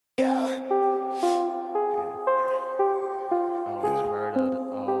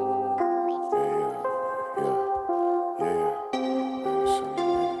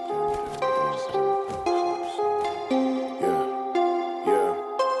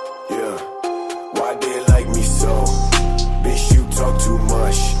yeah. Why they like me so? Bitch, you talk too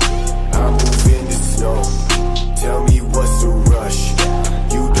much. I move in the snow. Tell me what's the rush?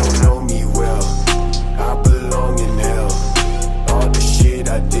 You don't know me well. I belong in hell. All the shit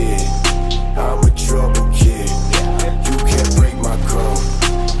I did, I'm a trouble kid. You can't break my code.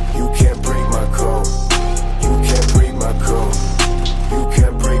 You can't break my code. You can't break my code. You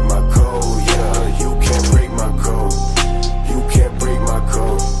can't break my code, yeah. You can't break my code. You can't break my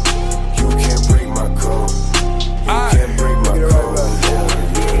code. You can't break my code. You can't break my code,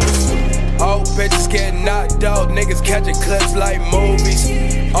 yeah. Old bitches getting knocked out, niggas catching clips like movies.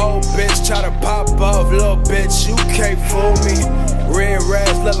 Old bitch try to pop off, little bitch, you can't fool me. Red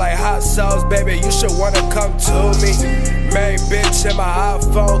rags look like hot sauce, baby, you should wanna come to me. Main bitch in my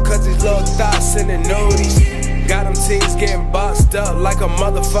iPhone, cause these little thoughts in the nudies. Got them teens getting boxed up like a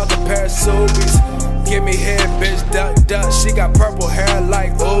motherfucking pair of Subies. Give me head, bitch, duck, duck, she got purple hair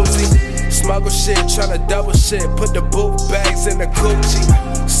like Uzi. Smuggle shit, tryna double shit, put the boot bags in the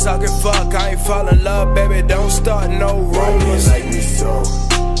coochie. Suck and fuck, I ain't fall in love, baby, don't start no rumors. Why they like me so?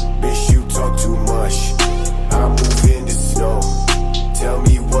 Bitch, you talk too much.